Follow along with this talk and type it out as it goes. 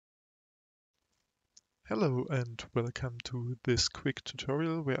Hello and welcome to this quick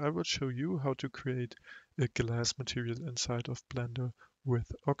tutorial where I will show you how to create a glass material inside of Blender with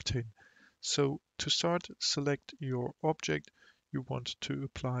Octane. So to start, select your object you want to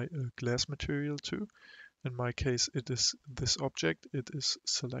apply a glass material to. In my case, it is this object, it is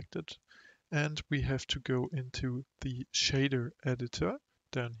selected. And we have to go into the shader editor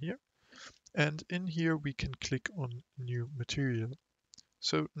down here. And in here we can click on new material.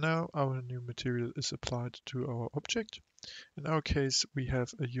 So now our new material is applied to our object. In our case, we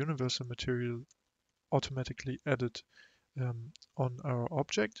have a universal material automatically added on our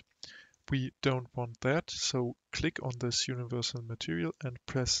object. We don't want that, so click on this universal material and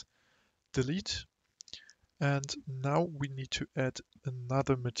press delete. And now we need to add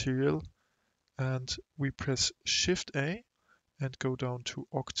another material, and we press Shift A and go down to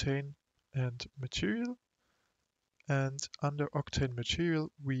Octane and Material. And under Octane Material,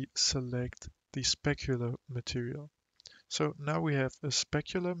 we select the specular material. So now we have a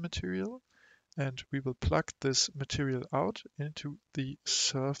specular material, and we will plug this material out into the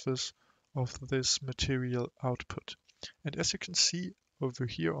surface of this material output. And as you can see over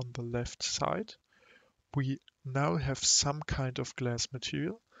here on the left side, we now have some kind of glass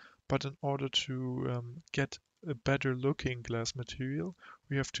material, but in order to get a better looking glass material,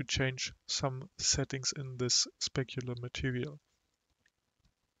 we have to change some settings in this specular material.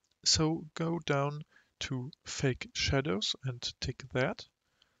 So go down to fake shadows and tick that.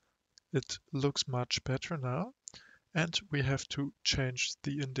 It looks much better now. And we have to change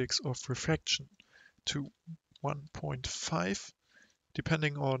the index of refraction to 1.5.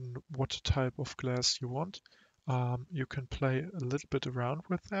 Depending on what type of glass you want, you can play a little bit around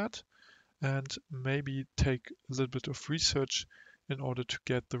with that and maybe take a little bit of research in order to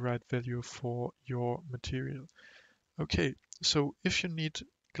get the right value for your material. Okay, so if you need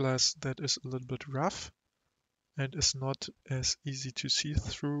glass that is a little bit rough and is not as easy to see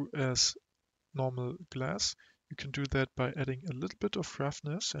through as normal glass, you can do that by adding a little bit of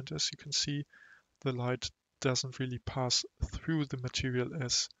roughness, and as you can see, the light doesn't really pass through the material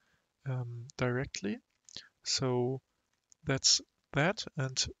as directly. So that's that.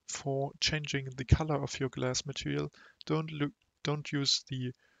 And for changing the color of your glass material, don't use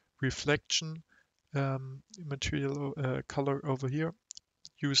the reflection material color over here.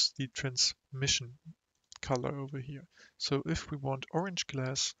 Use the transmission color over here. So if we want orange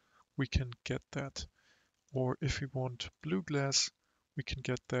glass, we can get that. Or if we want blue glass, we can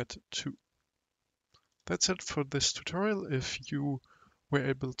get that too. That's it for this tutorial. If you were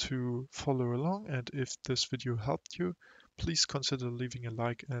able to follow along and if this video helped you, please consider leaving a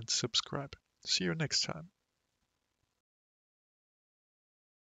like and subscribe. See you next time.